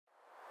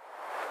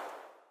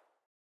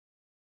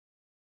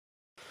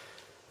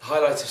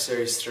Highlight of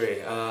Series 3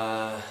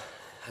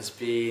 has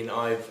been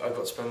I've got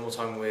to spend more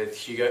time with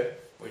Hugo,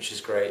 which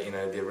is great. You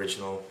know, the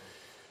original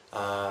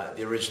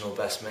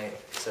best mate,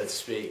 so to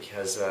speak.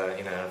 Has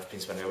you know, I've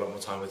been spending a lot more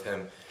time with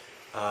him.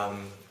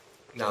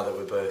 Now that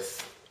we're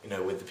both, you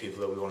know, with the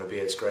people that we want to be,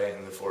 it's great,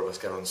 and the four of us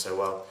get on so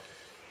well.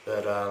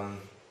 But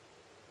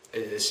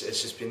it's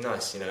just been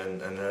nice, you know,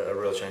 and a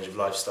real change of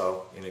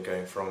lifestyle. You know,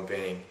 going from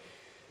being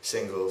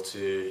single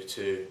to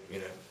you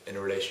know, in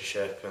a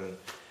relationship, and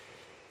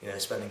you know,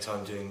 spending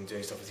time doing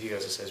stuff with you,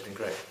 as I say, has been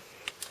great.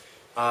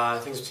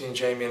 Things between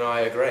Jamie and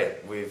I are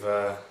great.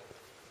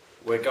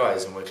 We're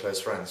guys and we're close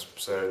friends,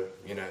 so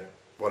you know,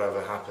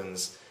 whatever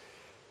happens,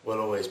 we'll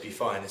always be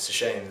fine. It's a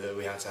shame that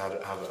we had to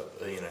have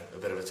a you know, a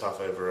bit of a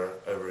tough over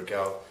a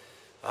girl,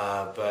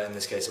 but in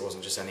this case, it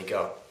wasn't just any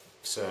girl.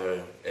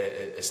 So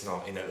it's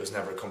not, you know, it was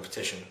never a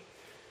competition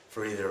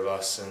for either of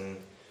us, and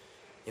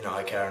you know,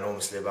 I care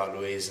enormously about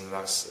Louise, and I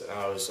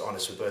was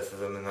honest with both of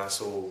them, and that's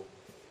all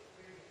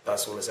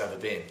it's ever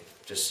been.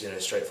 Just, you know,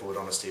 straightforward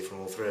honesty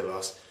from all three of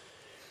us.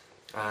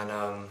 And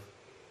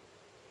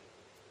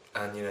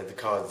you know, the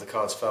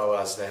cards fell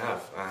as they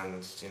have,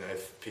 and you know,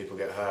 if people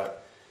get hurt,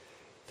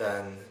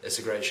 then it's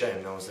a great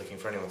shame. No one's looking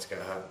for anyone to get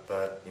hurt,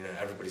 but you know,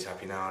 everybody's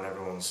happy now and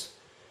everyone's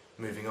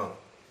moving on.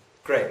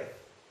 Great,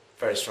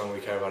 very strong. We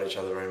care about each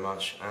other very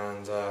much,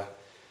 and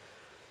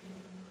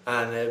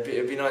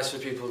it'd be nice for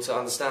people to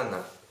understand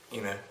that,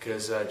 you know,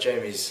 because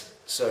Jamie's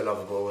so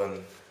lovable,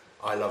 and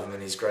I love him,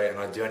 and he's great, and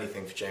I'd do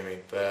anything for Jamie.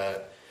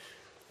 But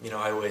you know,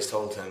 I always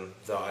told him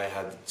that I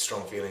had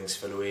strong feelings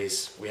for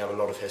Louise. We have a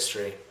lot of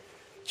history.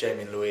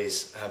 Jamie and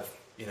Louise have,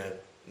 you know,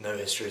 no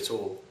history at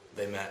all.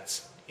 They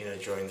met, you know,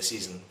 during the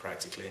season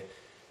practically,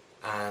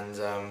 and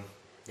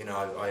you know,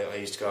 I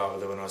used to go out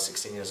with her when I was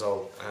 16 years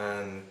old,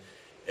 and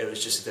it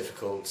was just it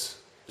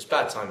was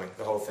bad timing.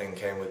 The whole thing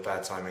came with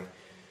bad timing,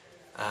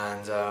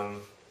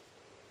 and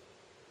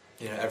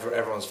you know,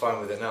 everyone's fine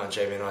with it now.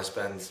 Jamie and I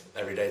spend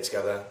every day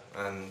together,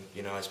 and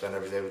you know, I spend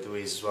every day with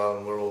Louise as well,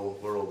 and we're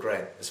all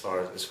great as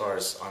far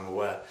as I'm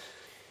aware.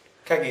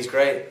 Kagi's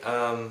great.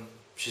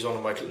 She's one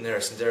of my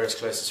nearest and dearest,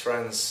 closest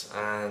friends,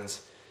 and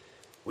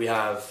we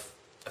have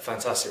a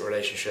fantastic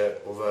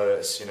relationship, although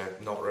it's, you know,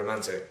 not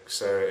romantic.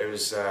 So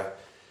it's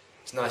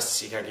nice to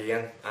see Kagi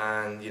again,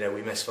 and you know,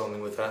 we miss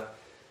filming with her,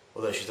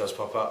 although she does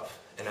pop up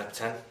in Ep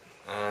 10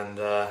 and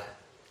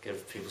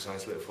give people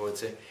something to look forward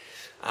to.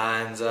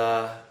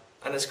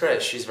 And it's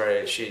great. She's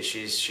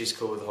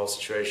cool with the whole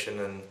situation,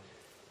 and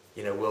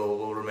you know,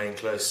 we'll remain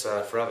close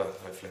forever,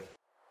 hopefully.